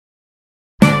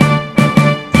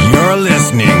are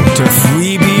listening to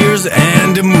Free Beers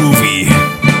and a Movie.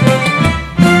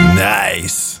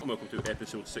 Nice. Welcome to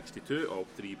episode 62 of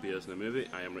 3 Beers and a Movie.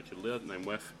 I am Richard Laird and I'm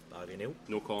with Barry Neal.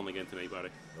 No Colin again tonight, Barry.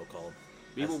 No Colin.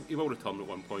 He will return at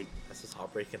one point. This is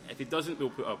heartbreaking. If he doesn't, we'll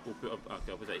put up was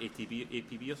it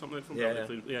APB or something out from Yeah.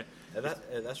 yeah.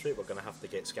 At this rate, we're going to have to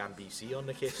get Scan BC on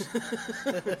the case.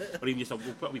 Or even just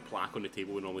we'll put a wee plaque on the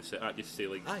table we normally sit at, just say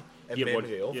like, Aye, in here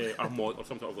memory of. yeah, or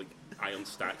some sort of like iron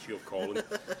statue of Colin.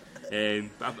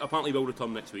 But apparently we'll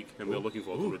return next week, and we're looking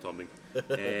forward to returning.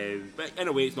 But in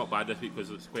a way, it's not bad this week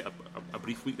because it's quite a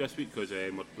brief week this week because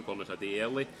we're recording this a day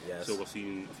early, Yes. so we're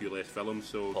seeing a few less films.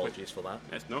 So Apologies for that.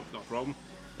 it's not a problem.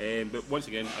 But once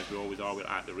again, as we always are, we're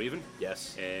at the Raven.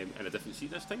 Yes. In a different seat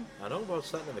this time. I know, we're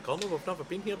sitting in the corner. We've never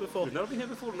been here before. We've never been here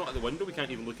before. Not at the window. We can't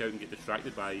even look out and get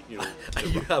distracted by You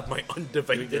have my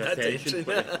undivided attention.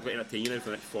 We're entertaining you now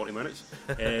for the next 40 minutes.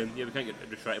 Yeah, we can't get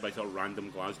distracted by sort of random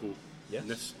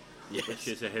Glasgow-ness, Yes. which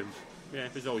is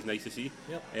it's always nice to see.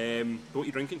 Yep. But what are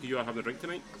you drinking? Because you are having a drink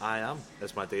tonight. I am.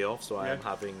 It's my day off, so I am Yeah.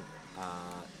 having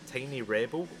a Tiny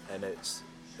Rebel, and it's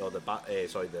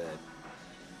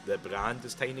the brand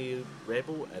is Tiny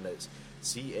Rebel, and it's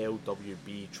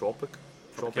CLWB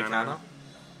Tropicana.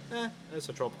 It's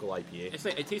a tropical IPA. It's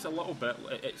like, it tastes a little bit.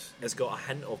 It's got a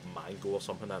hint of mango or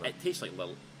something in it. It tastes like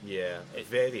Lil. Yeah,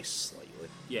 very slightly.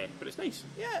 Yeah, but it's nice.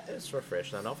 Yeah, it's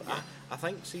refreshing enough. Yeah. I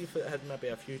think, see if it had maybe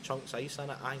a few chunks of ice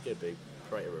in it, I think it'd be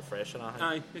pretty refreshing. I think.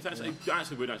 Aye, it's actually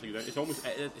good. It's almost.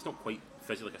 It's not quite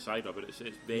fizzy like a cider, but it's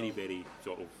very, very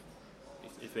sort of.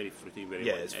 It's very fruity, very.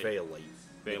 Yeah, light. it's very light.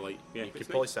 Very light. Yeah, You but could it's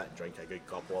probably nice. sit and drink a good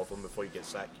couple of them before you get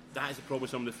sick. That is the problem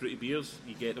with some of the fruity beers.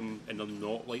 You get them and they're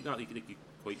not like that. They get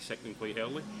quite sick and quite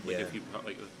early. Like Yeah. if you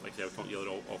like I said, I was talking to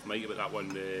you off mic about that one,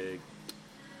 the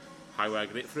Highway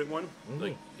grapefruit one.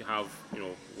 Like you have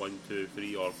 1, 2,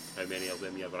 3, or how many of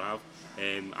them you ever have.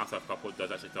 After a couple, it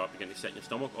does actually start beginning to sit in your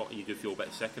stomach, and you do feel a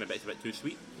bit sick and it's a bit too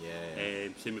sweet. Yeah.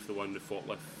 Same with the one, the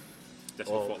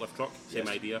forklift truck. Same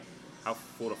yes. idea. Have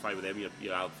 4 or 5 of them,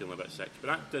 you're out feeling a bit sick. But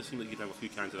that does seem like you can have a few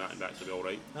cans of that and that should be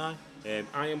alright. Aye.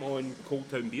 I am on Cold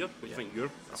Town Beer, which I think you're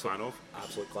a fan of.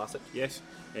 Absolute classic. Yes,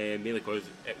 mainly because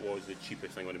it was the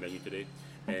cheapest thing on the menu today.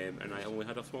 And I only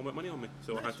had a small bit of money on me,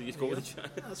 so I had to just go with it.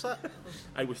 That's it.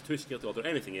 I was too scared to order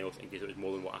anything else in case it was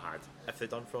more than what I had. If they'd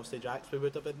done Frosty Jacks, we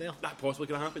would have been there. That possibly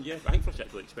could have happened, yeah. But I think Frosty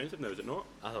Jacks are expensive now, is it not?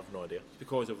 I have no idea.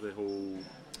 Because of the whole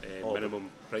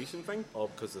minimum pricing thing. Or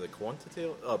because of the quantity,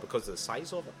 or because of the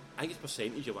size of it. I think it's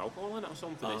percentage of alcohol in it or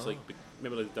something. It's like,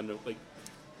 remember they've done like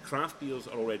craft beers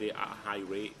are already at a high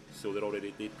rate, so the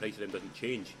price of them doesn't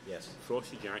change. Yes.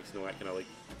 Frosty Jacks, that kind of like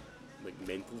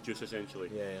mental juice essentially.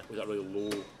 Yeah. Was that really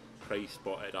low price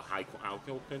but at a high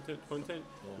alcohol content? Yeah.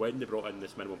 When they brought in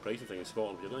this minimum pricing thing in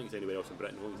Scotland, which I don't think it's anywhere else in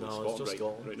Britain, I think it's in No, it's Scotland, just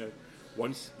Scotland. right now.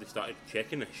 Once they started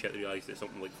checking this shit, they realised that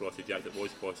something like Frosty Jack that was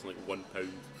costing like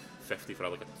 £1.50 for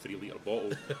like a 3 litre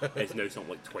bottle is now something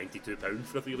like £22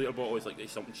 for a 3 litre bottle.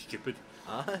 It's something stupid.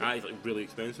 It's like really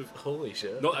expensive. Holy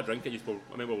shit. Not that I drink it, I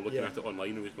remember looking Yeah. at it online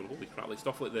and we was going, holy crap, like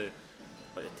stuff like the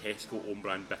Tesco own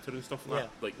brand bitter and stuff like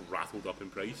that, like rattled up in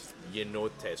price. You know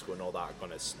Tesco and all that are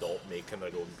going to stop making their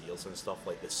own beers and stuff,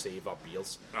 like the Savour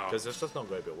beers, Oh. because it's just not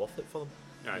going to be worth it for them.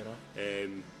 Aye. You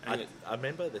know? And I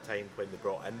remember at the time when they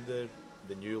brought in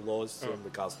the new laws in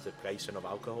regards to pricing of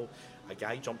alcohol, a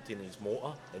guy jumped in his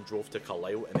motor and drove to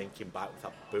Carlisle and then came back with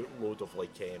a boatload of like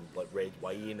red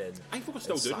wine and I think folk are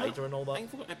still doing cider that. and all that. I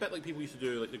think a bit like people used to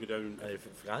do, like they go down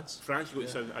France. France, you go to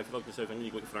South. I feel like the South England,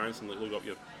 you go to France and like load up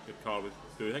your car with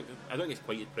booze. I don't think it's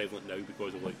quite as prevalent now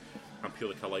because of like I'm sure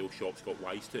the Carlisle shops got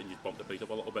wise to it and just bumped the price up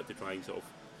a little bit to try and sort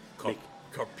of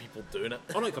Curb people doing it.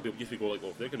 Or like people just go like,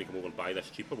 well, if they're going to come over and buy this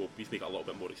cheaper, we'll just make it a little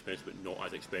bit more expensive, but not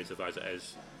as expensive as it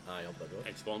is Aye, I'll bet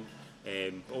in Scotland.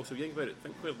 But also, you think about it,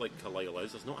 think where like Carlisle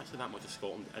is. There's not actually that much of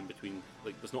Scotland in between.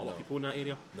 Like, there's not a lot of people in that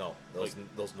area. No, there's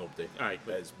nobody. Aye,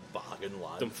 but It's bargain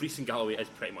land. Dumfries and Galloway is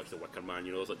pretty much the Wicker Man,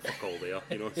 there's like fuck all there,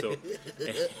 so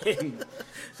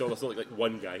so there's not like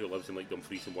one guy who lives in like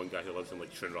Dumfries and one guy who lives in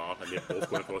like Stranraer and they're both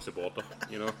going across the border,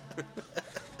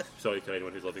 Sorry to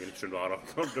anyone who's living in Stranraer or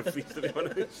Dumfries, to be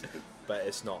honest. But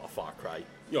it's not a far cry.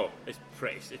 It's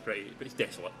pretty, but it's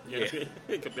desolate,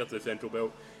 compared to the Central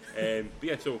Belt. But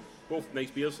yeah, so both nice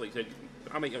beers, like I said,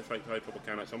 I might try a proper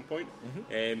can at some point.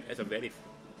 It's a very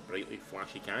brightly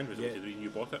flashy can, was the reason you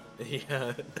bought it.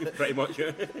 Yeah. Pretty much,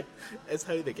 yeah. It's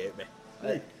how they get me.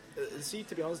 See,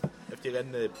 to be honest, if you're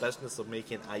in the business of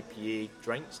making IPA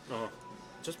drinks,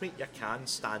 just make your can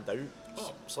stand out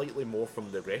Oh. slightly more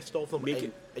from the rest of them, Make and,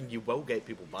 it- and you will get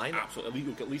people buying it. Absolutely,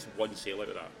 you'll get at least one sale out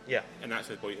of that. Yeah. And that's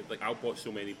the point. Like, I've bought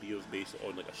so many beers based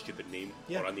on like a stupid name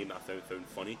Yeah. or a name that I found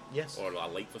funny. Yes. Or I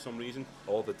like for some reason.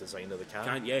 Or the design of the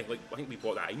can. Yeah, like I think we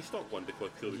bought that Einstock one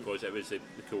purely because it was the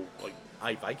cool like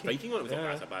Aye, Viking. Viking on it. We thought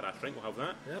Yeah. that's a badass drink. We'll have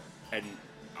that. Yep. And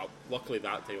luckily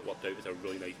that time it worked out. It was a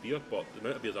really nice beer. But the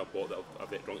amount of beers I've bought that I've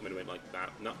drunk them and went like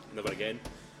that, nah, never again,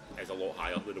 is a lot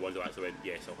higher than the ones that actually went,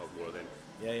 yes, I'll have more of them.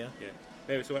 Yeah. Yeah.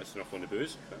 Anyway, so that's enough on the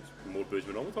booze. That's more booze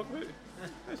we normally talk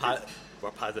about.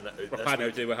 We're padding it out. We're this planning week.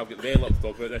 out today. We have got very little to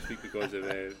talk about this week because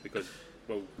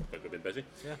well, we've been busy.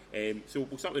 Yeah. So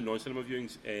we'll start with non-cinema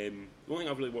viewings. The only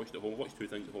thing I've really watched at home, I've watched two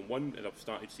things at home. One is I've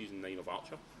started season 9 of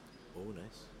Archer. Oh,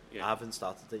 nice. Yeah. I haven't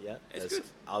started it yet. It's good.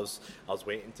 I was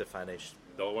waiting to finish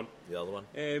The other one. the other one.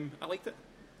 I liked it.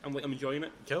 I'm enjoying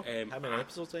it. Cool. How many I-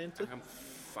 episodes are you into? I'm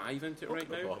 5 into it right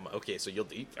now. Okay, so you're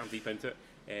deep. I'm deep into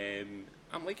it.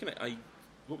 I'm liking it.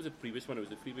 What was the previous one?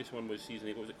 The previous one was season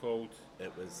 8. What was it called?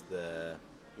 It was the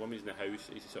One was in the house.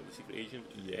 He's sort of the secret agent.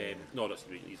 Yeah. No, not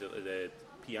secret agent. He's the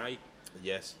PI.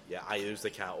 yes, yeah. I used the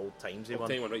cat old timesy one.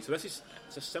 Tell you one, right? So it's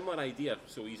a similar idea.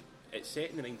 So it's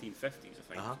set in the 1950s, I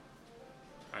think. Uh huh.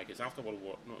 It's after World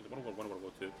War One, World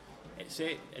War Two. It's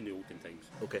set in the olden times.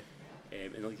 Okay.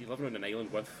 And like he's living on an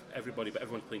island with everybody, but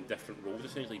everyone's playing different roles.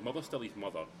 Essentially, mother's still his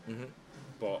mother,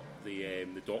 but the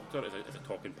doctor is a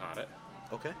talking parrot.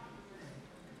 Okay.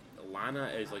 Lana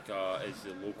is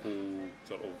the local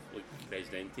sort of like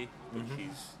residente, but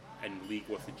she's in league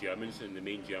with the Germans, and the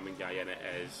main German guy in it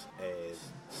is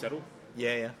Cyril.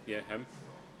 Yeah. Yeah, him.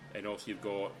 And also you've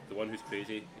got the one who's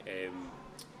crazy,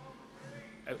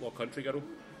 Outlaw Country Girl.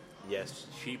 Yes.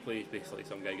 She plays basically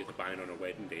some guy gets a bang on her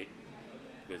wedding day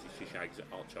because she shags at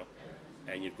Archer.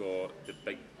 And you've got the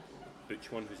big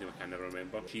butch one whose name I can never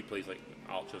remember. She plays like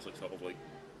Archer's like sort of like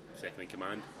second in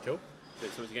command. Cool.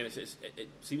 So again, it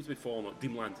seems to be falling on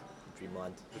Dreamland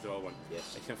Dreamland. was the other one.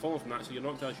 Yes. It's kind of fallen from that, so you're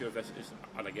not entirely sure if this is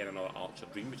again another Archer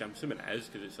dream, which I'm assuming it is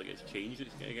because it's changed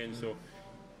again. So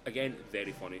again,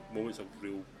 very funny moments of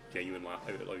real genuine laugh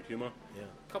out loud humour. Yeah.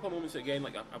 A couple of moments again,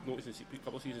 like I've noticed in a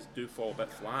couple of seasons do fall a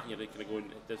bit flat, and you're like kind of going,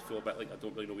 it does feel a bit like I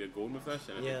don't really know where you're going with this,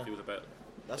 and Yeah. it feels a bit.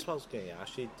 That's what I was going to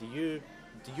ask you. Do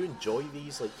you enjoy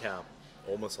these like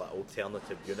almost like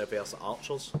alternative universe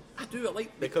Archers? I do. I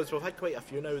like Because we've had quite a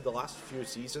few now. The last few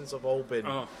seasons have all been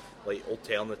like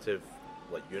alternative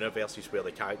like universes where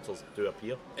the characters do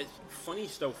appear. it's funny,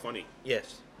 still funny,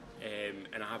 Yes.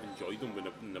 and I have enjoyed them when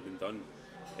they've been done.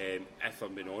 If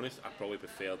I'm being honest, I probably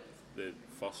preferred the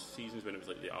first seasons when it was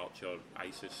like the Archer,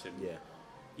 ISIS, and Yeah.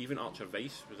 even Archer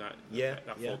Vice was that. Yeah,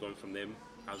 that yeah. followed on from them.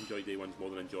 I've enjoyed day ones more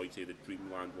than I enjoyed say the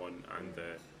Dreamland one and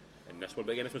this one.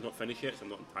 But again, this one's not finished yet, so I'm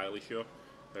not entirely sure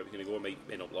how it's going to go. I might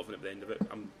end up loving it at the end of it.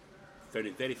 I'm found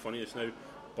it very funny just now,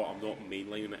 but I'm not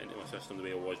mainlining it into my system the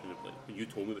way I was when you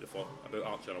told me about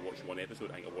Archer. And I watched one episode.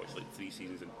 I think I watched like 3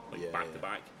 seasons and Yeah, back to yeah.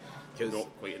 back. 'Cause-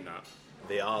 Not quite in that.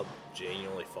 They are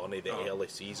genuinely funny, the Oh. early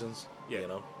seasons. Yeah, You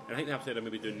know? and I think they have said I'm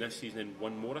maybe doing this season and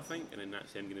one more, I think, and then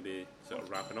that's them going to be sort of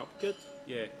wrapping up. Good.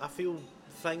 Yeah, I feel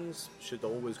things should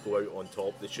always go out on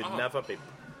top. They should Ah. never be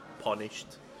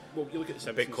punished well, you look at the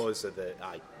Simpsons. because of the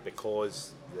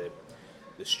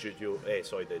studio,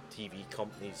 the TV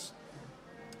companies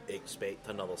expect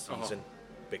another season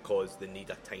because they need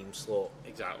a time slot.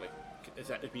 Exactly. Is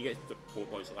that, if you get to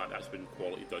points like that, that's when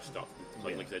quality does start.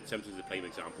 Like, Yeah. like I said, Simpsons is a prime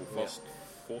example. First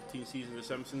 14 seasons of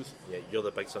Simpsons Yeah, you're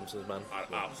the big Simpsons man. are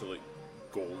absolute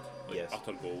gold, like Yes.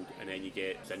 utter gold. And then you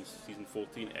get, since season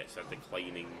 14, it's a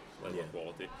declining level Yeah. of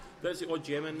quality. There's the odd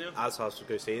gem in there. As I was going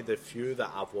to say, the few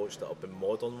that I've watched that have been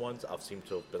modern ones, I've seemed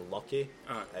to have been lucky,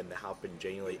 Aye. and they have been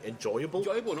genuinely enjoyable.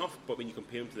 Enjoyable enough, but when you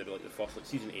compare them to the first, like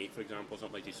season 8, for example,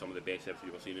 something like just some of the best episodes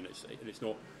you've ever seen, and it's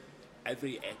not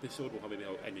every episode will have maybe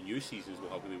in the new seasons will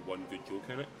have maybe one good joke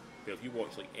in it. But if you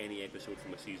watch like any episode from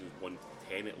the seasons 1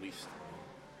 to 10 at least,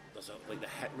 there's like the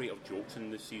hit rate of jokes in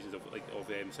the seasons of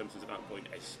Simpsons at that point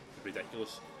is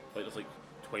ridiculous. Like there's like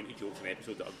 20 jokes an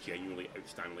episode that are genuinely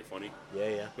outstandingly funny.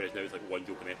 Yeah. Whereas now it's like one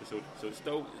joke an episode, so they've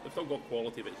still got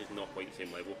quality, but it's just not quite the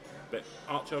same level. But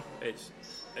Archer, it's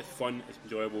fun, it's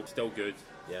enjoyable, still good,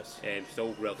 Yes.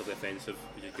 still relatively offensive,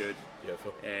 which is good.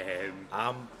 Beautiful.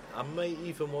 Um, I might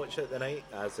even watch it tonight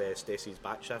as Stacey's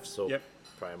back shift, so Yep.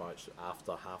 pretty much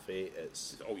after 8:30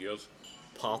 it's it's all yours.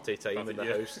 party time in the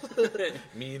yeah. house.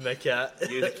 Me and the cat.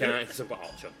 You the cat, it's about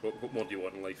Archer. What more do you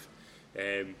want in life?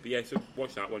 But yeah, so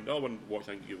watch that one. The other one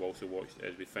watching you've also watched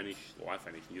is I finished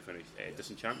and you finished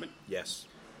Disenchantment, Yes.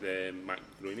 the Matt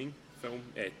Groening film,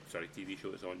 TV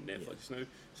show that's on Netflix now.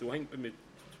 So I think when we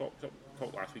talked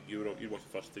talked last week. You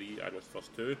watched the first 3, I watched the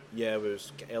first 2. Yeah, it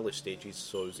was early stages,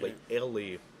 so it was like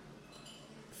early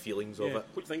feelings of it. What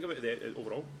do you think of it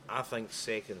overall? I think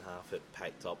second half it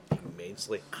picked up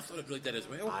immensely. I thought it really did as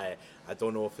well. I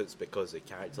don't know if it's because the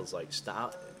characters like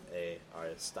are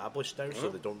established now, so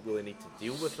they don't really need to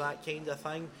deal with that kind of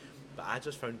thing. But I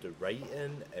just found the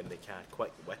writing and the kind of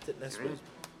quick-wittedness was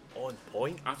on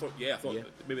point. I thought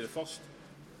maybe the first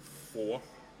 4,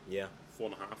 Yeah.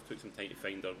 4.5 took some time to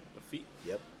find their feet.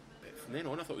 Yep. But from then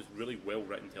on, I thought it was really well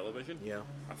written television. Yeah.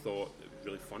 I thought it was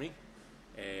really funny.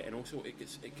 And also it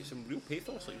gets some real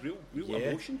pathos, like real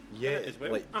emotion in it as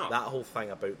well. Like that whole thing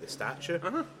about the statue.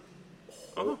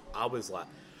 I was like,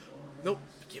 nope,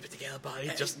 keep it together, buddy.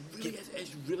 It's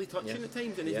really touching at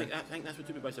times, and I think that's what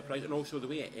took me by surprise. And also the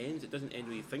way it ends, it doesn't end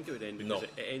where you think it would end, because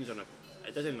it ends on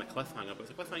it does end on a cliffhanger. But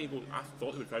it's a cliffhanger. You go, I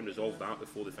thought they would try and resolve that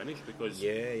before they finish, because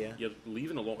you're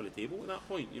leaving a lot on the table at that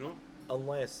point, you know.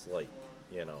 Unless, like,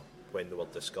 you know, when they were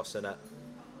discussing it,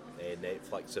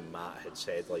 Netflix and Matt had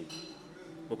said, like,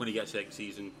 we're going to get a second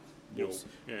season.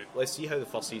 Let's see how the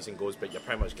first season goes, but you're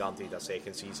pretty much guaranteed a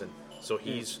second season. So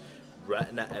he's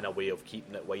written it in a way of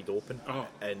keeping it wide open,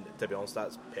 and to be honest,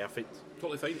 that's perfect.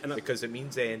 Totally fine, because it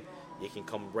means then you can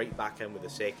come right back in with the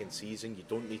second season. You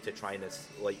don't need to try and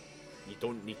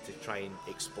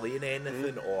explain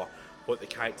anything or what the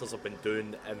characters have been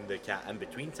doing in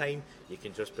between time. You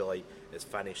can just be like, it's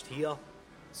finished here.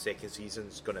 Second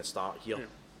season's going to start here. Yeah.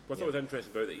 What I thought was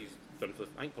interesting about it, he's done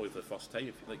probably for the first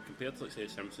time, compared to, let's say,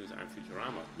 Simpsons and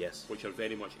Futurama, which are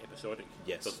very much episodic.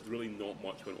 Yes. There's really not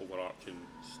much of an overarching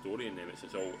story in them.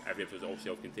 It's all, every episode is all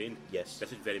self-contained. Yes.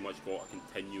 This has very much got a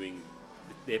continuing.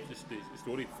 The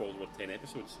story falls over 10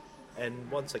 episodes. And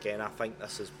once again, I think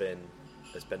this has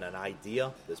been an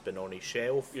idea that's been on his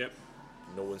shelf. Yep.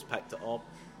 No one's picked it up.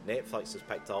 Netflix has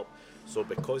picked it up. So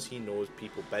because he knows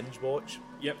people binge watch,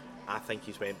 I think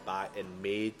he's went back and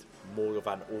made more of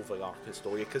an overarching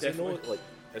story, because you know, like,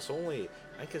 it's only,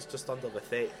 I think it's just under the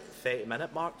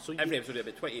 30-minute mark. So every episode is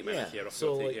about 28 minutes.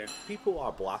 So like, people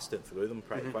are blasting through them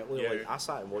pretty quickly. Like, I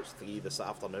sat and watched 3 this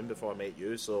afternoon before I met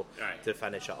you, so to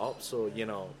finish it up. So, you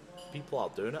know, people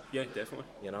are doing it. Yeah, definitely.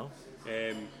 You know.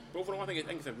 But overall, I think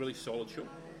it's a really solid show.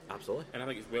 Absolutely. And I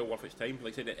think it's well worth its time.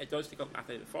 Like I said, it does take up. I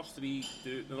think the first 3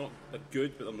 they're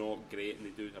good, but they're not great, and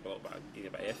they do have a little bit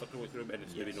of effort to go through them, and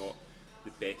it's maybe not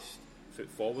the best foot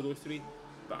forward, those 3.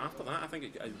 But after that, I think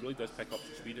it really does pick up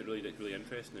to speed. It's really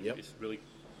interesting, and it's really,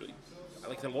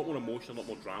 like, a lot more emotion, a lot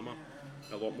more drama,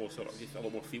 a lot more a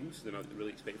lot more feels than I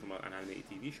really expect from an animated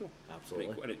TV show.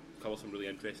 Absolutely. And it covers some really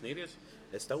interesting areas.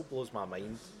 It still blows my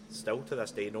mind, still to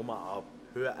this day, no matter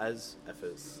who it is, if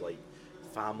it's like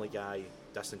Family Guy,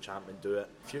 Disenchantment do it.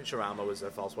 Futurama was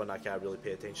the first one I can't really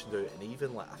pay attention to, and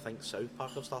even like I think South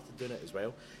Park have started doing it as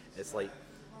well. It's like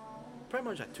pretty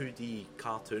much a 2D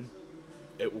cartoon.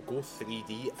 It will go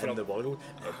 3D in the world.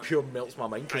 It pure melts my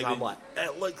mind, because I'm like,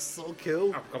 it looks so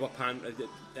cool. I'm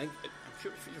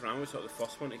sure Futurama was sort of the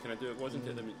first one to kind of do it, wasn't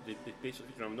it? The basic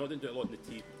Futurama didn't do it a lot in the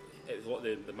TV. It was a lot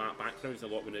of the map backgrounds, a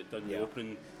lot when it done the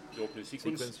opening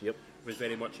sequence. Was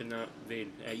very much in that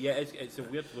vein. It's a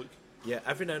weird look. Yeah,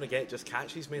 every now and again it just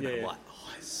catches me, and I'm like, oh,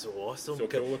 it's so awesome. So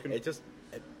cool looking. It just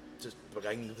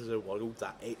brings the world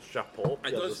that extra pop.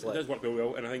 It does work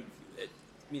well, and I think.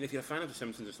 I mean, if you're a fan of The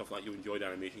Simpsons and stuff like that, you'll enjoy the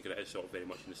animation, because it is sort of very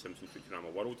much in the Simpsons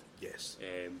Futurama world. Yes.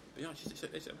 But yeah,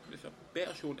 it's a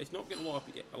better show. It's not getting a lot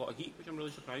of heat, which I'm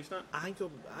really surprised at. I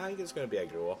think it's going to be a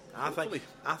grower. I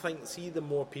think see, the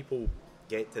more people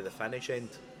get to the finish end,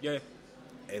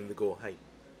 and they go, hey,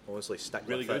 honestly, stick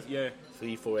really with good, it.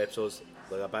 3-4 episodes,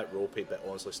 they're a bit ropey, but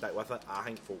honestly, stick with it. I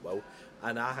think folk will,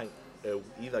 and I think it'll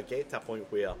either get to a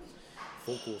point where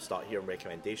folk will start hearing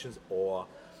recommendations, or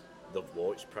they've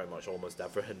watched pretty much almost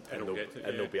everything, and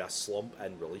there'll be a slump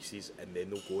in releases, and then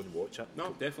they'll go and watch it.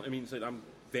 No, definitely. I mean, it's like, I'm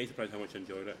very surprised how much I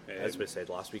enjoyed it. As we said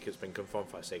last week, it's been confirmed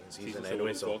for a second season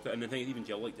anyway. And the thing is, even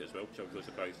Jill liked it as well, which I was really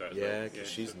surprised at. Yeah, because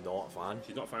she's not a fan.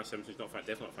 She's not a fan of Simpsons.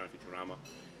 Definitely not a fan of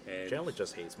Futurama. Generally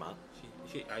just hates Matt.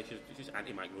 She's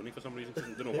anti-Macaroni for some reason.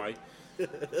 I don't know why.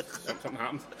 Something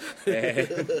happened.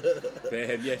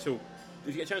 So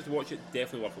if you get a chance to watch it,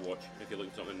 definitely worth a watch if you're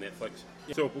looking for something on Netflix.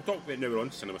 So we'll talk about, now we're on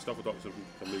to cinema stuff, we'll talk about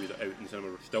some movies that are out in cinema.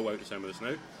 We're still out in cinema just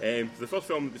now. The first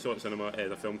film that we saw at cinema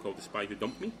is a film called The Spy Who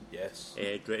Dumped Me. Yes.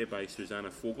 Directed by Susanna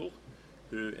Fogel,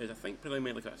 who is, I think,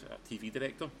 predominantly like a TV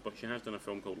director, but she has done a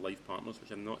film called Life Partners,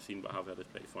 which I've not seen but have heard is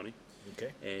pretty funny.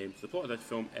 Okay. So the plot of this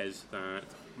film is that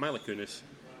Mila Kunis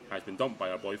has been dumped by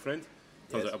her boyfriend.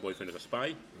 Turns out her boyfriend is a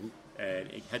spy, and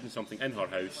he'd hidden something in her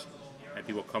house, and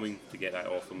people are coming to get that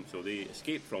off them. So they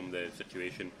escape from the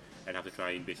situation and have to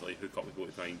try and basically hook up with people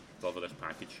to try and deliver this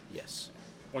package. Yes.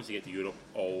 once you get to Europe,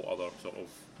 all other sort of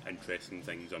interesting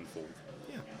things unfold.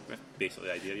 Yeah. That's basically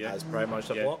the idea, yeah. That's pretty much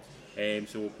the plot.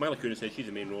 So Mila Kunis says she's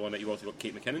the main role in it. You've also got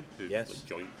Kate McKinnon, who's Yes. like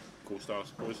joint co-star, I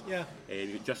suppose. Yeah.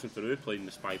 You've got Justin Theroux playing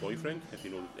the spy boyfriend, if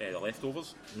you know The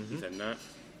Leftovers. He's in that.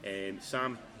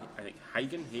 Sam, I think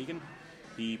Hagen,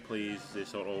 he plays the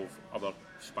sort of other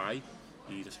spy.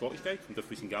 He's a Scottish guy from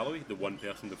Dumfries and Galloway, the one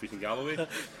person in Dumfries and Galloway.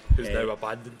 Who's now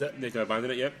abandoned it. They've now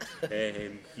abandoned it,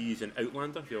 yet. He's in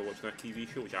Outlander, if you're watching that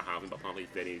TV show, which I haven't, but apparently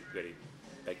it's very, very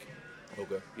big.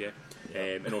 Okay. Yeah.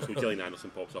 And also Gillian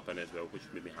Anderson pops up in it as well, which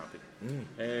made me happy.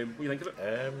 What do you think of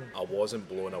it? I wasn't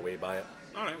blown away by it.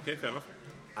 Alright, okay, fair enough.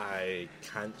 I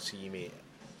can't see me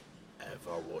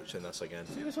ever watching this again.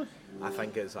 Seriously? I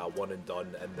think it's a one and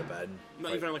done in the bin.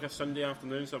 Not even like a Sunday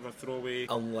afternoon, sort of a throwaway.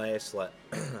 Unless, like,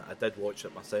 I did watch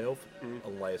it myself.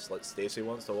 Unless, like, Stacey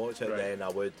wants to watch it, Right. then I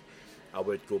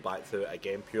would go back through it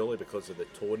again purely because of the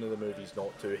tone of the movie's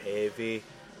not too heavy.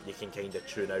 You can kind of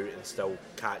tune out and still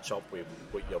catch up with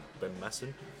what you've been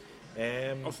missing.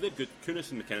 Also, they're good.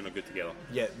 Kunis and McKinnon are good together.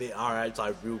 Yeah, they are. It's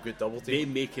a real good double They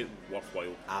team. make it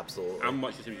worthwhile. Absolutely. I'm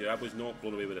much the same as you. I was not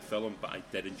blown away with the film, but I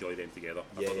did enjoy them together.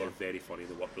 I Yeah, thought they yeah. were very funny.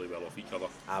 They worked really well off each other.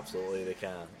 Absolutely, they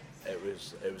can.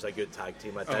 It was a good tag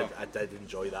team. I did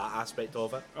enjoy that aspect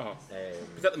of it.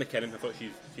 Particularly McKinnon, I thought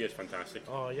she is fantastic.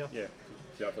 Oh yeah. Yeah,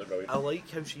 she's absolutely brilliant. I like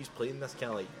how she's playing this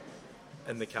kind of like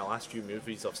in the kind of last few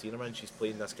movies I've seen her in. She's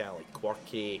playing this kind of like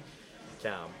quirky,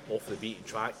 kind of off the beaten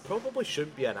track. Probably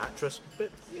shouldn't be an actress,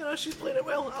 but you know she's playing it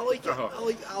well. I like it.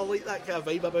 I like that kind of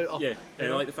vibe about her. Yeah, you and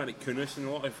know? I like the fact that Kunis in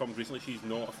a lot of films recently, she's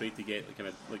not afraid to get kind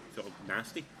of like sort of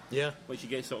nasty. Yeah. Like she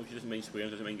gets sort of, she doesn't mind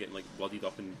swearing, doesn't mind getting like bloodied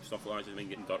up and stuff like that, doesn't mind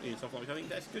getting dirty and stuff like that. I think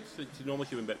that's good. So normally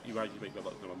she would be, you imagine she might be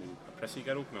like a prissy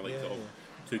girl, kind of like Yeah, sort of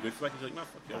too good for that. She's like, nah,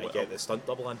 fuck it. I get the stunt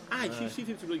double in. She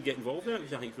seems to really get involved in it,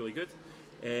 which I think is really good.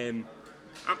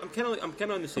 I'm kind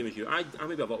of on the same as you. I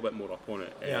may be a little bit more up on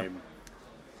it. Yeah.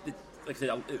 Like I said,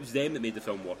 it was them that made the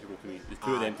film watchable to me. The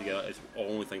two of them together is the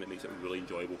only thing that makes it really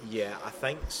enjoyable. Yeah, I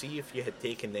think. See if you had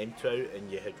taken them two out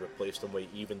and you had replaced them with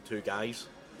even two guys.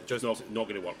 Just not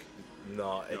going to work.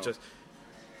 No, it No. just.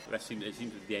 It seems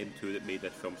them two that made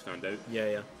this film stand out.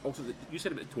 Yeah. Also, you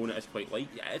said about the tone, it is quite light.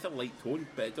 Yeah, it's a light tone,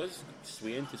 but it does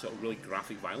sway into sort of really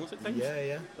graphic violence at times.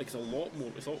 Yeah. Like it's a lot more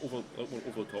over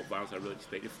the top violence than I really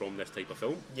expected from this type of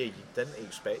film. Yeah, you didn't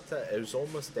expect it. It was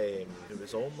almost. It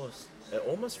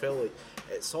almost felt like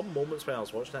at some moments when I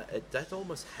was watching it, it did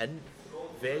almost hint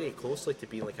very closely to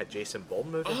being like a Jason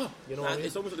Bourne movie. You know what I mean?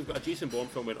 It's almost like they've got a Jason Bourne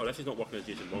film. Oh, this is not working as a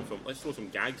Jason Bourne film. Let's throw some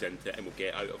gags into it and we'll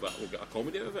get out of it. We'll get a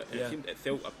comedy out of it. And Yeah. it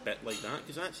felt a bit like that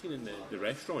because that scene in the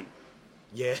restaurant.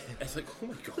 Yeah. It's like, oh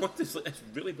my god, it's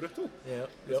really brutal. Yeah.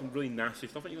 There's some really nasty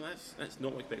stuff. And you go, that's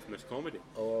not what I expect from this comedy.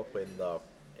 Or when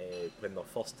they're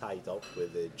first tied up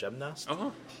with the gymnast,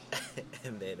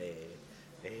 and then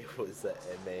what was it?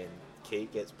 And then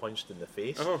Kate gets punched in the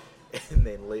face, and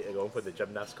then later on when the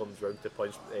gymnast comes round to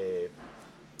punch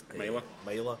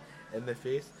Mila in the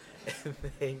face, and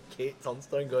then Kate turns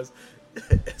to her and goes,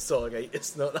 "It's all right.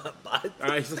 It's not that bad."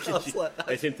 It's like at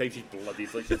the same time she's bloody.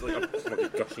 It's like she's like I'm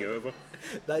gushing out of her.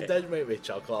 That did make me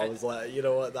chuckle. I was like, you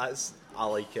know what? I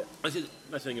like it. That's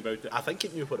the thing about it. I think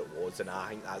it knew what it was, and I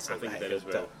think that's I like think the it did as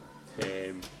helped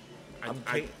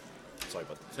well. it. Sorry,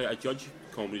 bud. So I judge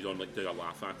comedies on like do I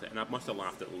laugh at it, and I must have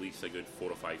laughed at least a good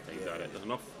 4 or 5 times at it. There's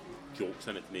enough jokes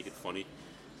in it to make it funny.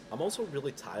 I'm also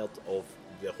really tired of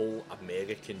the whole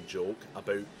American joke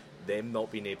about them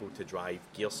not being able to drive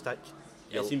gear stick.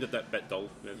 It seemed a bit dull.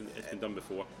 It's been done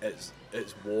before. It's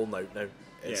worn out now.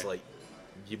 It's Yeah. like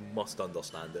you must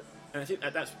understand it. And I think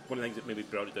that's one of the things that maybe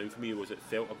brought it down for me was it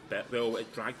felt a bit, well,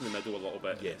 it dragged in the middle a little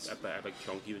bit. Yes. A big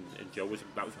chunky, and Jill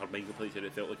that was her main complaint.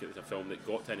 It felt like it was a film that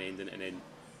got to an ending and then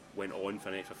went on for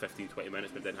an extra 15-20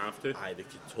 minutes but didn't have to. Aye, they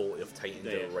could totally have tightened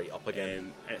it right up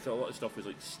again. And it felt a lot of stuff was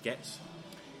like skits.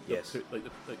 Yes. Like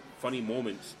funny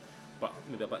moments, but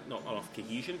maybe a bit not enough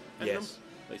cohesion in them. Yes.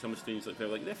 Like some of the scenes, like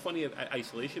felt like they're funny in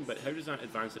isolation, but how does that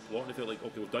advance the plot? And I feel like,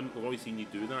 okay, we've already seen you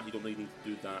do that. You don't really need to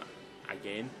do that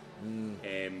again.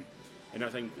 And I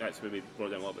think that's maybe brought it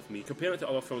down a little bit for me. Comparing it to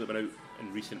other films that have been out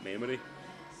in recent memory,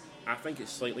 I think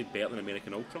it's slightly better than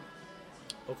American Ultra.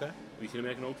 Okay. Have you seen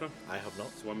American Ultra? I have not.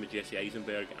 It's the one with Jesse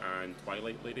Eisenberg and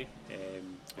Twilight Lady. Aye.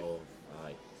 You know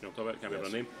what I'm talking about? Can't remember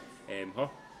her name. Her.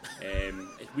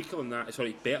 It's weaker than that.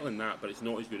 Sorry, better than that, but it's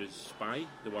not as good as Spy,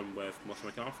 the one with Melissa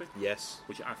McCarthy. Yes.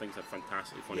 Which I think is a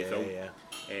fantastically funny film.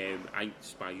 I think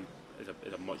Spy is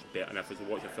a much better. And if I was to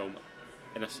watch a film,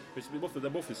 they're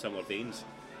both in similar veins.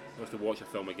 If I was to watch a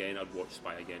film again, I'd watch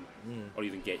Spy again, or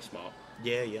even Get Smart.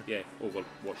 Yeah. Yeah, over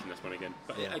watching this one again.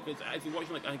 But Yeah. if you're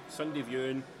watching like a Sunday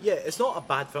viewing, Yeah, it's not a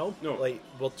bad film. No. Like,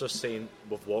 we're just saying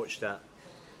we've watched it.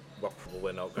 we're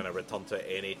probably not going to return to it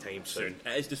anytime soon.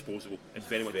 It is disposable. It's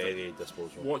very much Very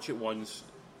disposable. watch it once.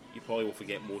 You probably will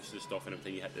forget most of the stuff, and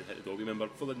every time you hit the dog. Remember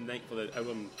for the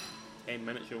hour and 10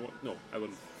 minutes hour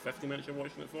and 50 minutes you're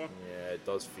watching it for. Yeah, it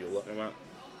does feel it. Like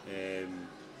that.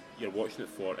 You're watching it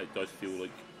for. It does feel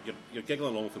like you're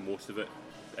giggling along for most of it,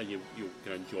 and you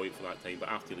can enjoy it for that time. But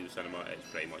after you leave the cinema, it's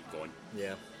pretty much gone.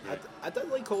 Yeah. Yeah. I did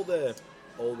like all the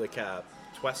kind of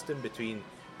twisting between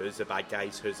who's the bad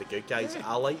guys, who's the good guys. Yeah.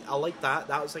 I like that.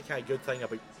 That was the kind of good thing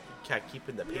about kind of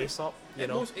keeping the pace up. You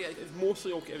know. It was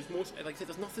mostly okay. It was mostly, like I said,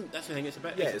 there's nothing. That's the thing. It's a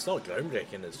bit. Yeah, it's not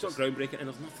groundbreaking. It's not groundbreaking, and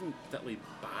there's nothing particularly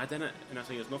bad in it. And I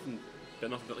think there's nothing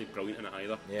particularly brilliant in it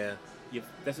either. Yeah.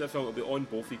 This is a film that'll be on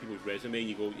both these people's resume, and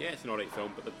you go, yeah, it's an alright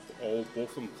film, but both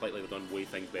of them slightly have done way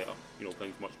things better.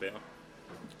 Things much better.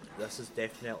 This is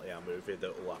definitely a movie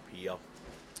that will appear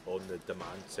on the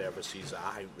demand services,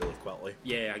 I think, really quickly.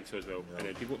 Yeah, I think so as well. Yeah. And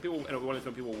then people, one of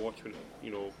the people watch when,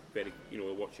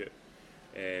 they'll watch it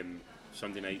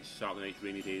Sunday nights, Saturday nights,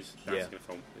 rainy days. That's the kind of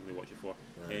film they watch it for.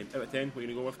 Right. Out of 10, what are you going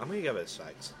to go with? I'm going to give it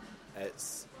 6.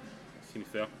 It's Seems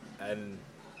fair. And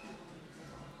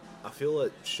I feel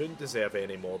it shouldn't deserve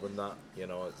any more than that.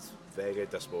 It's very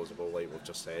disposable, like we've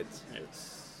just said. Yeah.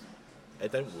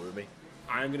 It didn't woo me.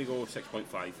 I'm going to go 6.5.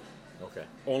 Okay.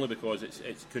 Only because it's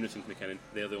Kunis and McKinnon.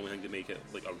 They're the only thing that make it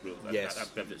like a real. Yes.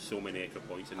 That gives it so many extra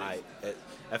points in it.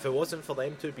 If it wasn't for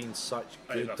them to have been such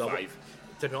good I'd double, 5.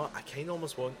 do you know what? I kind of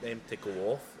almost want them to go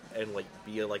off and like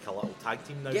be like a little tag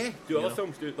team now. Yeah, do other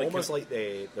films. Do like almost like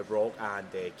the Rock and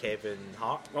Kevin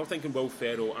Hart. I was thinking Will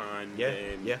Ferrell and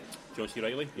John C.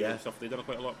 Reilly. Stuff they did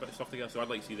quite a lot of stuff together. So I'd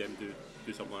like to see them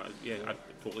do something like that. Yeah, I'd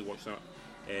totally watch that.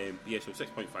 So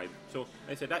 6.5. So like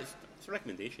I said, it's a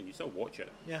recommendation. You still watch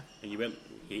it. Yeah. And you weren't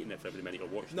hating it for every minute you're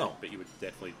watching it, but you would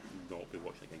definitely not be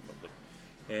watching it again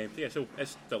quickly. So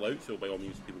it's still out. So by all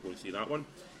means, people go and see that one.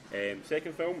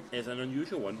 Second film is an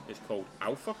unusual one. It's called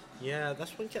Alpha. Yeah,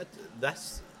 this one.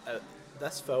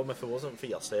 This film, if it wasn't for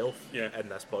yourself in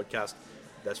this podcast,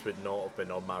 this would not have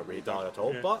been on my radar at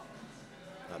all. But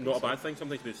not a bad thing.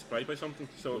 Sometimes to be surprised by something.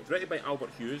 So directed by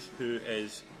Albert Hughes, who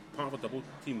is part of a double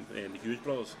team, the Hughes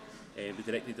brothers. They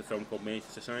directed the film called Menace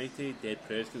to Society, Dead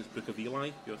Presidents, Book of Eli.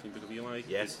 You ever seen Book of Eli?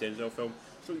 Yes. The Denzel film.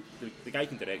 So the guy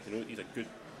can direct. He's a good.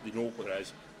 They know what it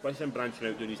is. But it's him branching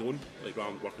out doing his own, like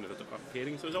rather than working as a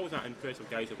pairing. So there's always that interest of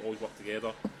guys who've always worked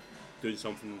together, doing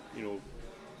something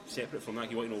separate from that.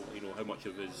 You want to know how much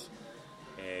of his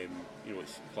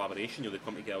it's collaboration. They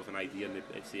come together with an idea, and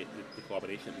it's the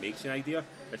collaboration that makes the idea.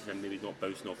 This is him maybe not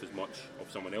bouncing off as much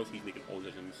of someone else. He's making all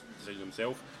the decisions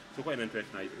himself. So quite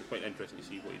interesting to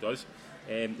see what he does.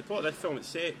 The plot of this film, it's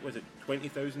set, was it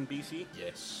 20,000 BC?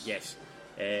 Yes. Yes.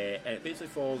 And it basically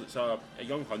follows, it's a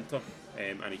young hunter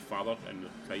and his father and the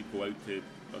tribe go out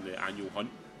on the annual hunt.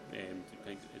 Is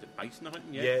it bison they're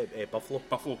hunting? Yeah, buffalo.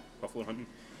 Buffalo hunting.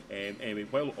 Anyway,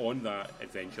 while on that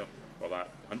adventure, or that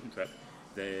hunting trip,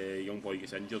 the young boy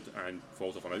gets injured and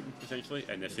falls off a mountain, essentially,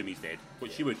 and they assume he's dead.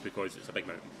 Which he would, because it's a big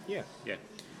mountain. Yeah.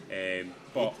 Yeah.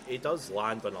 But he does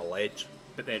land on a ledge.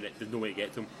 But then there's no way to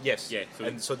get to him. Yes. Yeah.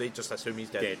 So they just assume he's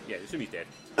dead. Yeah, they assume he's dead.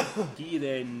 He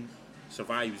then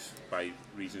survives by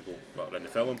reasons that are in the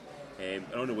film. And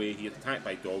on the way, he is attacked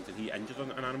by dogs, and he injures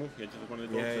an animal. He injures one of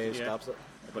the dogs. Yeah, he stabs it.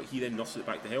 But he then nurses it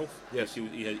back to health. Yes.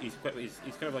 He's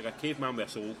kind of like a caveman with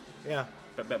a soul. Yeah.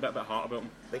 Bit heart about him.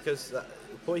 Because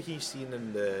what he's seen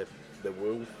in the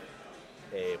wolf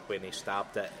when he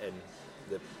stabbed it, and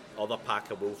the other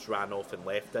pack of wolves ran off and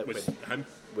left it.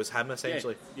 Was him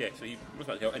essentially. Yeah. So he must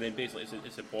have help, and then basically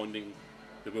it's a bonding.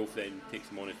 The wolf then takes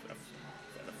him on as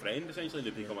a friend essentially. They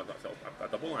become a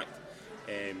double act.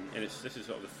 And this is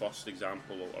sort of the first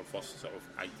example or first sort of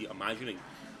idea, imagining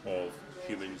of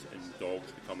humans and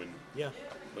dogs becoming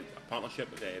like a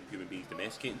partnership with human beings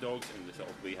domesticating dogs, and the sort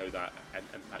of way how that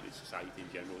impacted society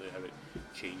in general, how it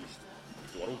changed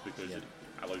the world, because it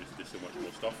allowed us to do so much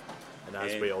more stuff. And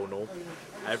as we all know,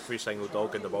 every single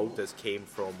dog in the world came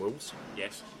from wolves.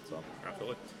 Yes,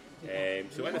 absolutely.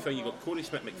 So in the film, you've got Corey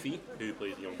Smith-McPhee, who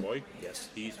plays the young boy. Yes.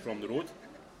 He's from The Road.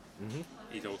 Mm-hmm.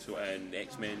 He's also in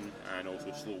X-Men and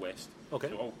also Slow West. Okay.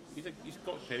 So he's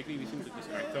got pedigree. He seems like he's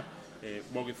an actor.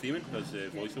 Morgan Freeman does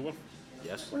voiceover.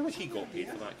 Yes. I wonder how much he got paid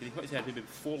for that. Because he had maybe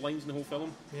 4 lines in the whole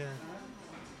film. Yeah.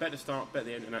 Bit at the start, bit at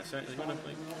the end, and that's it.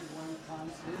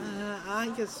 I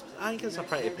think it's a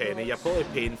pretty penny. You're probably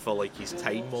paying for like his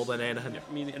time more than anything.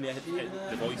 I mean, and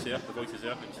the voice is there. As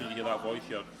soon as you hear that voice,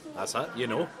 that's it. You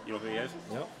know who he is.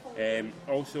 Yep.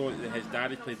 Also, his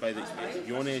dad is played by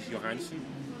Jonas Johansson,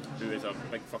 who is a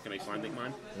big fucking Icelandic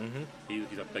man. Mm-hmm.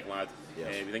 He's a big lad.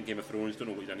 Yes. He's in Game of Thrones. Don't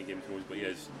know what he's done in Game of Thrones, but he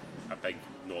is a big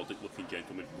Nordic-looking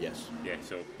gentleman. Yes. Yeah,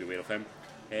 so beware of him.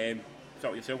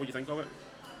 start with yourself. What do you think of it?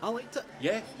 I liked it.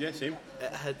 Yeah, same.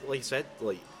 It had, like I said,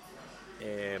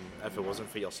 if it wasn't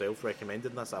for yourself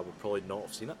recommending this, I would probably not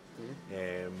have seen it.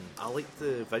 I liked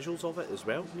the visuals of it as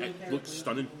well. It looked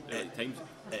stunning at times.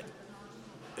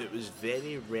 It was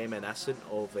very reminiscent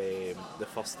of the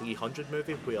first 300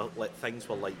 movie, where like things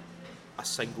were like a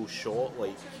single shot,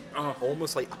 like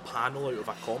almost like a panel out of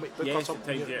a comic book or Yes,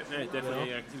 something. at times, yeah, definitely. You know?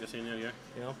 Yeah, I can see what you're saying there. Yeah.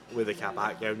 You know, with the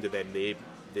background, and then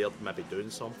they're maybe doing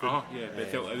something. Yeah, but it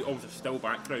felt almost a still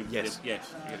background. Yes.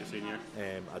 Yes, I get what you're saying.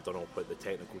 Yeah. I don't know what the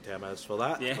technical term is for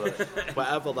that, Yeah. but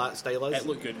whatever that style is. It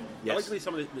looked good. Yes. I like the way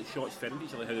some of the shots filmed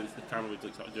each other, how the camera would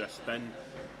like, sort of do a spin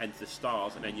into the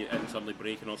stars and then you suddenly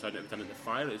break and all of a sudden it would turn into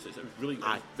fire. It was really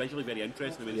visually very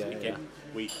interesting the way that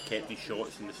we kept these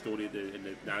shots and the story and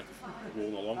the narrative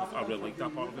rolling along. I really liked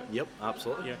that part of it. Yep,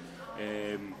 absolutely. Yeah.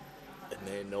 And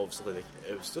then obviously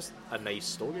it was just a nice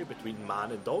story between man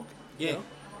and dog. Yeah. You know?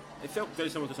 It felt very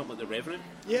similar to something like The Revenant.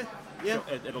 Yeah.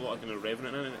 It had a lot of kind of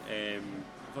Revenant in it.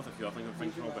 There's a few other things I'm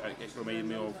thinking of, but it reminded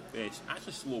me of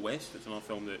actually Slow West. It's another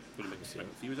film that William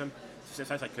McPhee was in. It's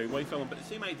a cowboy film, but the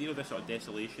same idea of this sort of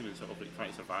desolation and sort of like trying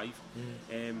to survive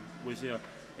was there.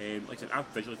 Like I said, I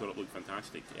visually thought it looked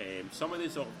fantastic. Some of the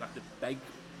sort of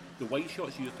the wide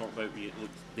shots you were talking about,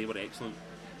 they were excellent.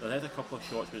 There had a couple of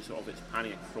shots where it's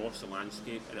panning across the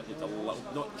landscape, and it looked a little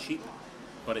not cheap,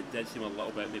 but it did seem a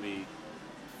little bit maybe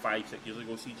 5-6 years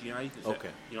ago CGI.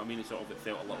 You know what I mean? It felt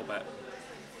a little bit.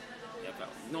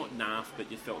 Not naff,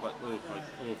 but you felt like,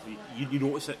 you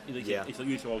notice it. It's like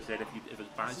you always said, if it's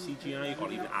bad CGI or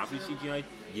even average CGI,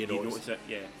 you notice it.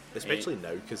 Yeah, especially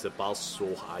now because the bar's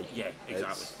so high. Yeah,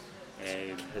 exactly.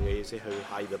 It's crazy how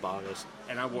high the bar is.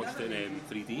 And I watched it in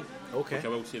 3D. Okay. Which I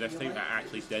will say this time, it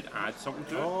actually did add something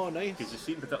to it. Oh, nice. Because the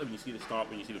scene, particularly when you see the start,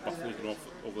 when you see the buffaloes going off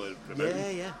over the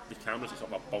mountain, the camera's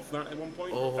sort of above that at one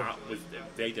point. Oh. That was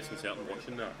very disconcerting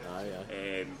watching that.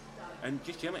 And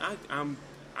just generally,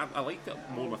 I liked it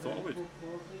more than I thought I would.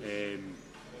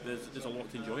 There's a lot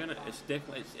to enjoy in it. It's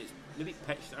definitely it's maybe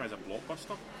pitched as a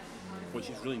blockbuster, which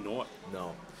is really not.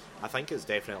 No, I think it's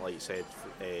definitely, like you said,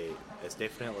 it's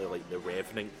definitely like the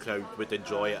Revenant crowd would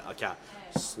enjoy it. Like a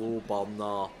slow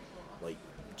burner, like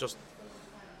just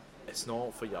it's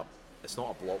not for your. It's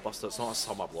not a blockbuster. It's not a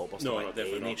summer blockbuster. No, by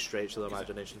definitely any not. stretch of the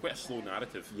imagination. Quite a slow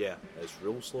narrative. Yeah, it's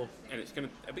real slow. And it's kind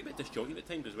of a bit disjointed at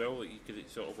times as well, because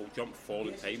it sort of will jump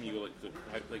forward in time. And you go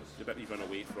like the bit you run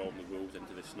away from the wolves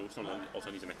into the snowstorm, and all of a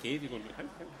sudden he's in a cave. You're going, how?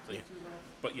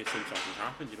 But you assume something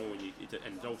happens, when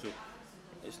and also.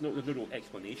 There's no real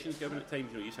explanations given at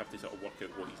times. You just have to sort of work out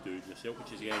what he's doing yourself,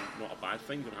 which is again not a bad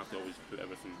thing. You don't have to always put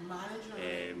everything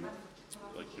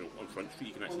on Front Street.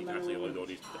 You can actually allow the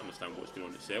audience to understand what's going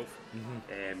on itself.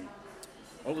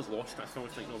 All is Lost. That's what I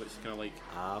was thinking of. It's kind of like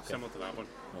similar to that one.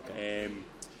 Okay.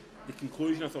 The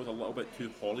conclusion I thought was a little bit too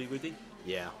Hollywoody.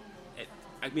 Yeah. It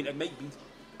might be.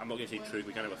 I'm not going to say true.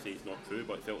 We can't ever say it's not true,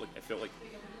 but it felt like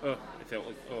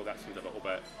that seems a little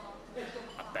bit.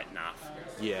 A bit naff.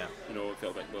 Yeah. It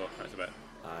felt like, that's a bit.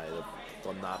 I've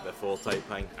done that before type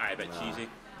thing. A bit cheesy.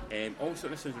 Also,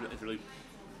 this is really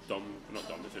dumb. Not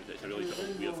dumb. It's a really sort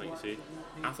of weird thing to say.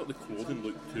 I thought the clothing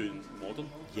looked too modern.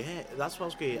 Yeah, that's what I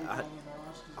was going.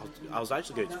 I was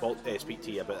actually going to speak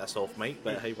to you about this off mic,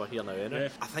 but hey, we're here now anyway. Yeah.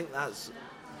 I think that's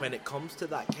when it comes to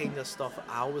that kind of stuff.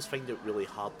 I always find it really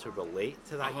hard to relate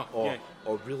to that or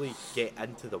really get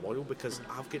into the world because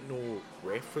I've got no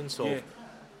reference of.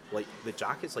 Like the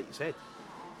jackets, like you said,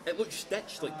 it looks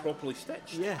stitched, like properly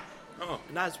stitched. Yeah.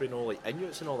 And as we know, like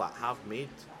Inuits and all that have made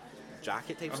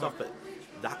jacket type stuff, but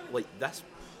that this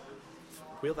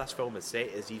where this film is set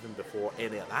is even before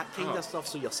any of that kind of stuff.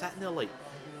 So you're sitting there like,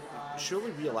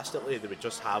 surely realistically they would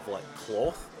just have like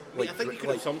cloth. Like, I think you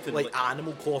could have something like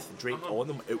animal cloth draped on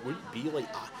them. It wouldn't be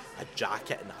like a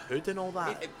jacket and a hood and all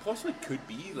that. It possibly could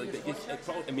be. Like it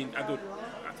probably, I mean, I don't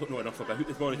know enough about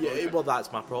it. Yeah, well, that's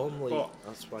my problem. Like,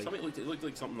 that's why. It looked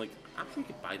like something like I'm sure you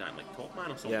could buy that in like Top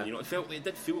Man or something. Yeah. It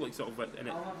did feel like sort of, and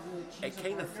it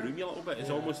kind of threw me a little bit. It's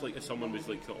almost like if someone was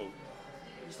like sort of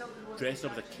dressed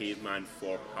up as a caveman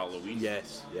for Halloween.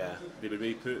 Yes, yeah. They would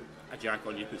maybe put a jacket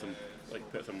on you, put some maybe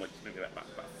a bit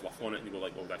of fluff on it, and you go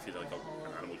like, oh, that feels like an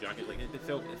animal jacket. Like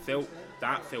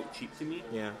that felt cheap to me.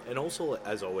 Yeah, and also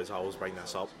as always, I always bring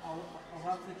this up.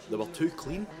 They were too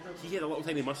clean. He had a little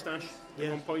tiny mustache at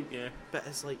one point. Yeah, but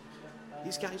it's like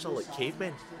these guys are like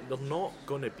cavemen. They're not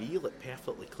going to be like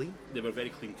perfectly clean. They were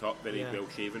very clean cut, very well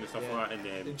shaven and stuff like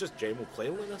that, and just general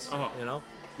cleanliness.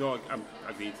 No, I'm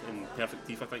agreed. And perfect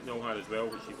teeth, I think they all had as well,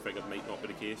 which you figured might not be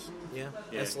the case. Yeah.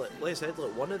 It's like I said,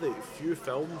 like one of the few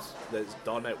films that's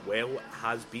done it well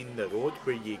has been The Road,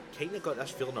 where you kind of got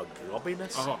this feeling of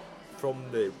grubbiness from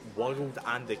the world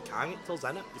and the characters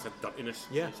in it. It's a dirtiness.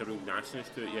 Yeah. It's a real nastiness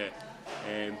to it.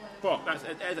 Yeah. But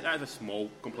that is a small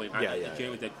complaint. I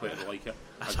genuinely did quite like it.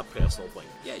 That's a personal thing.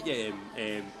 Yeah.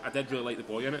 I did really like the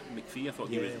boy in it, McPhee. I thought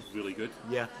he was really good.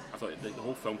 Yeah. I thought the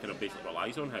whole film kind of basically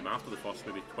relies on him after the first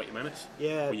maybe 20 minutes.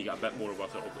 Yeah. When you get a bit more of a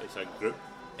sort of, it's a group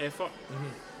effort. Mm-hmm.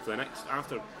 For the next,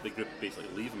 after the group basically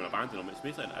leave him and abandon him, it's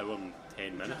basically an hour and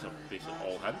 10 minutes of basically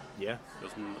all him. Yeah.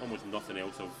 There's almost nothing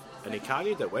else of. And he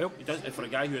carried it well. He does. For a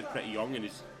guy who is pretty young and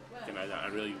is kind of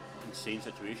a really insane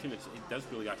situation, it does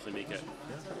really actually make it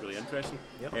really interesting.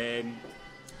 Yep.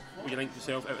 What do you think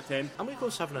yourself out of 10? I'm going to go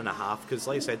 7.5 because,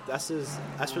 like I said,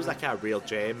 this was like a real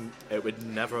gem. It would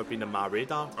never have been on my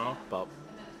radar, but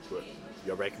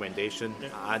your recommendation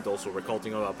and also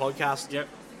recording on a podcast. Yep.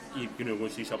 You're going to go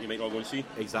and see something you might not go and see.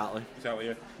 Exactly.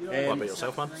 Yeah. What about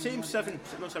yourself, man? Same 7,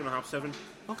 not 7.5, 7.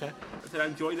 Okay. I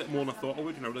enjoyed it more than I thought I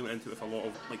would, and I really went into it with a lot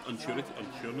of like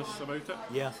unsureness about it.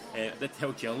 Yeah. I did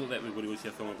tell Jill that we were going to see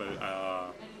a film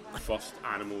about first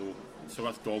animal, so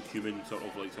that's dog-human sort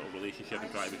of relationship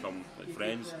and try to become like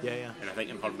friends. Yeah. And I think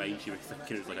in her mind she was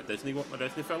thinking it was like a Disney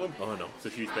film. Oh no. So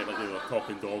she was like a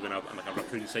talking dog and like a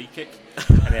raccoon sidekick.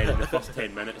 And then in the first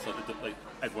 10 minutes, like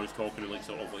everyone's talking in like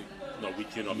sort of like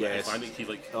Norwegian or Icelandic. She's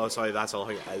like, oh sorry, that's all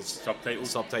it is.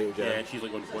 Subtitled, yeah. Yeah, she's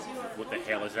like going, what the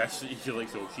hell is this? She's like,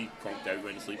 so she conked out,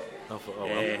 went to sleep. Well.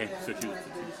 So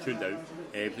she tuned out.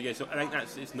 So I think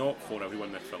it's not for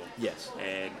everyone, this film. Yes.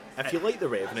 If you like The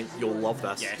Revenant, you'll love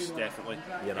this. Yes, definitely.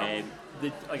 You know.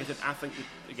 Like I said, I think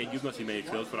again you've not seen many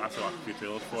trailers for it. I saw a few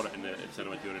trailers for it in the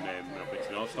cinema during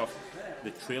and all stuff. The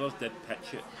trailers did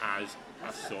pitch it as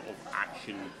a sort of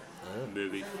action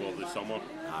movie for the summer,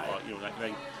 or that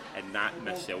thing, and that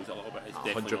missells it a little bit. It's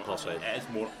definitely 100%. It is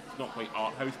more, not quite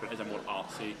art house, but it is a more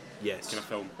artsy kind of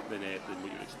film than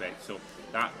what you'd expect. So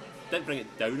that did bring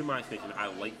it down in my estimation. I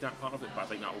like that part of it, but I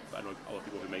think I know other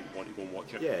people who might want to go and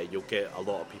watch it. Yeah, you'll get a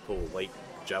lot of people like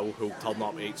Jill who'll turn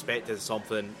up expecting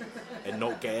something and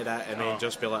not get it, and then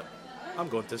just be like, I'm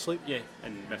going to sleep. Yeah,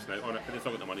 and missing out on it. But they've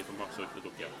still got the money from us, so they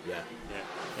don't care.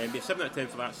 Yeah. And 7 out of 10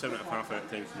 for that, 7.5 out of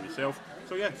 10 from yourself.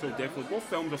 So definitely both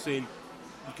films are saying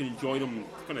you can enjoy them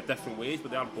kind of different ways,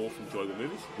 but they are both enjoyable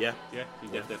movies. Yeah,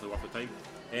 definitely worth the time.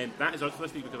 And that is us for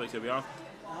this week, because like I said, we are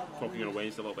talking on a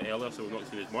Wednesday a little bit earlier, so we're not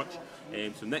seeing as much.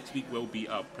 So next week will be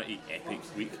a pretty epic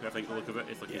week, I think, the look of it.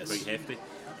 It's looking quite hefty.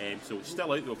 So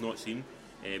still out that we've not seen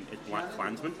is Black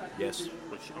Klansman. Yes.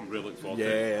 Which I'm really looking forward to.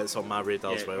 Yeah, it's on my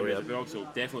radar as well. So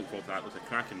definitely looking forward to that. It's a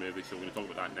cracking movie, so we're going to talk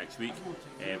about that next week.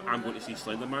 I'm going to see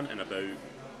Slender Man in about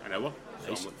an hour, so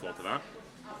I'm looking forward to that.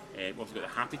 We've also got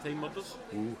the Happy Time Murders.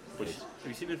 Ooh, have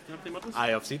you seen the Happy Time Murders? I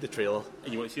have seen the trailer.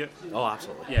 And you want to see it? Oh,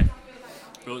 absolutely. Yeah.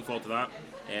 We're looking forward to that.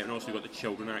 And also we've got the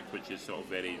Children Act, which is sort of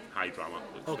very high drama.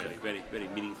 It's very, very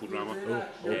meaningful drama.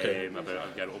 Oh, okay. About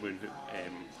a girl,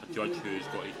 a judge who's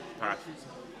got his past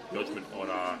judgment on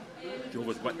a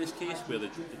Jehovah's Witness case where the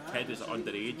kid is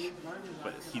underage,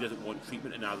 but he doesn't want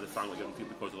treatment, and neither the family give him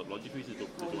treatment because of the blood reasons.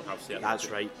 They don't have certain. That's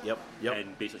right. Yep.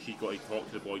 And basically, she's got to talk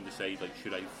to the boy and decide, like,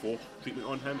 should I force treatment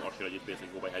on him, or should I just basically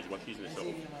go by his wishes? And it's sort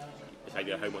of this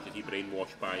idea of how much is he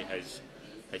brainwashed by his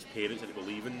parents into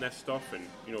believing this stuff, and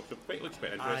so it looks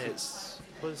quite interesting.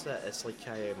 What is that? It's like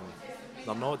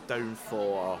they're not down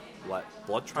for like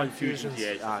blood transfusions.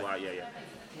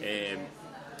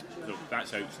 So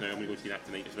that's out now. I'm going to go see that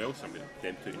tonight as well. So I'm going to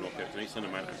them two to knock out tonight.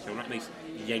 Slender Man and Children. Nice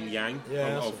yin yang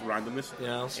of randomness.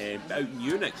 Yes. But out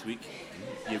new next week,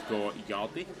 you've got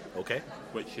Yardie. Okay.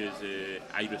 Which is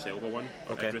Idris Elba one.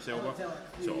 Idris Elba.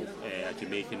 So a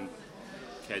Jamaican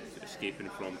kid escaping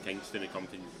from Kingston and coming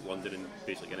to London and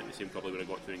basically getting the same trouble where I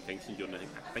got to in Kingston during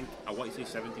I want to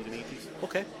say 70s and 80s.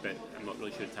 Okay. But I'm not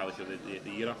really entirely sure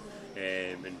the era.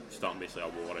 And starting basically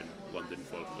a war in London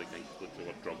for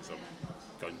drugs or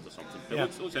guns or something.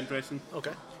 It looks interesting.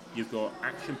 Okay. You've got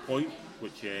Action Point,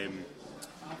 which is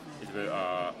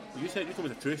about you told me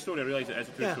it's a true story. I realise it is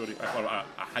a true story, or a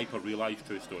hyper-realised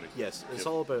true story. Yes, it's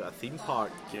all about a theme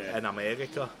park in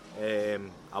America.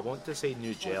 I want to say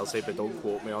New Jersey, but don't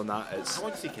quote me on that. I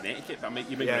want to say Connecticut,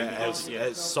 but you might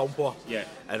it's somewhere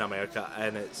in America,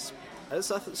 and it's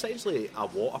essentially a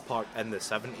water park in the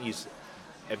 70s.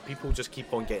 And people just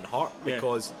keep on getting hurt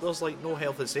because there's like no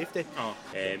health and safety.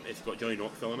 It's got Johnny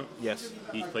Knoxville in it. Yes.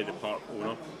 He's played the park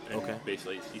owner. And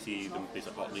basically, you see them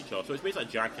basically hurting each other. So it's basically a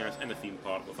Jackass in a theme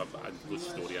park with a good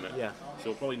story in it. Yeah.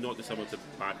 So probably not dissimilar to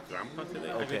Bad Grandpa to the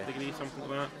degree, something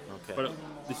like that. Okay. But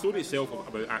the story itself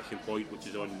about Action Point, which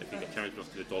is on, if you get a chance for us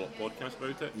to do the Dollop podcast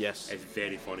about it, is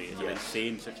very funny. It's an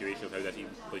insane situation of how this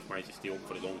place managed to stay open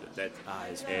for as long as it did.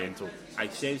 It's mental. I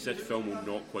sense this film will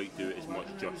not quite do it as much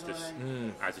justice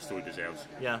as the story deserves.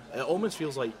 Yeah, it almost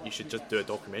feels like you should just do a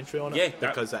documentary on it. Yeah,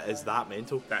 because it is that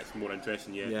mental. That's more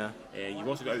interesting, yeah. You've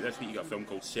also got out this week, you got a film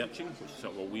called Searching, which is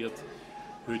sort of a weird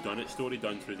whodunit story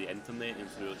done through the internet and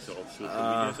through sort of social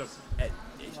media stuff.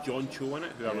 It's John Cho in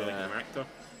it, who I really like as an actor.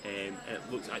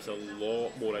 It looks actually a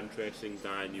lot more interesting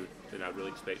than I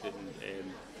really expected.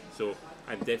 And so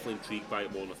I'm definitely intrigued by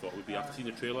it more than I thought it would be. After seeing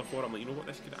the trailer for it, I'm like, you know what,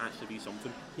 this could actually be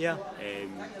something. Yeah.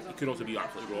 It could also be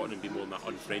absolutely rotten and be more in that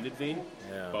Unfriended vein.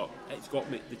 Yeah. But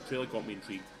the trailer got me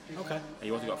intrigued. Okay. And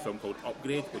you also got a film called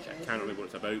Upgrade, which I can't remember what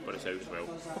it's about, but it's out as well.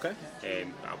 Okay.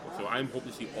 So I'm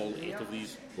hoping to see all 8 of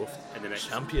these in the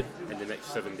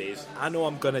next 7 days. I know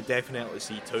I'm going to definitely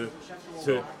see 2.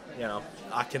 So, you know,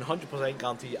 I can 100%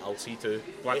 guarantee I'll see 2.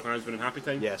 Black Klansman and Happy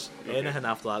Time? Yes. Okay. Anything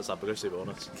after that's a Brucey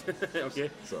bonus. Okay.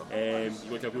 So. You want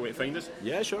to tell people where to find us?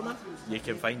 Yeah, sure, man. You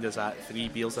can find us at 3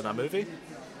 Beers in a Movie.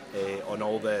 On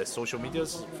all the social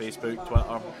medias, Facebook,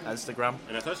 Twitter, Instagram.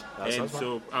 And that's us.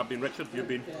 So I've been Richard, you've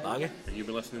been Baggy, and you've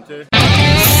been listening to 3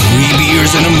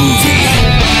 Beers and a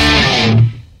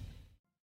Movie.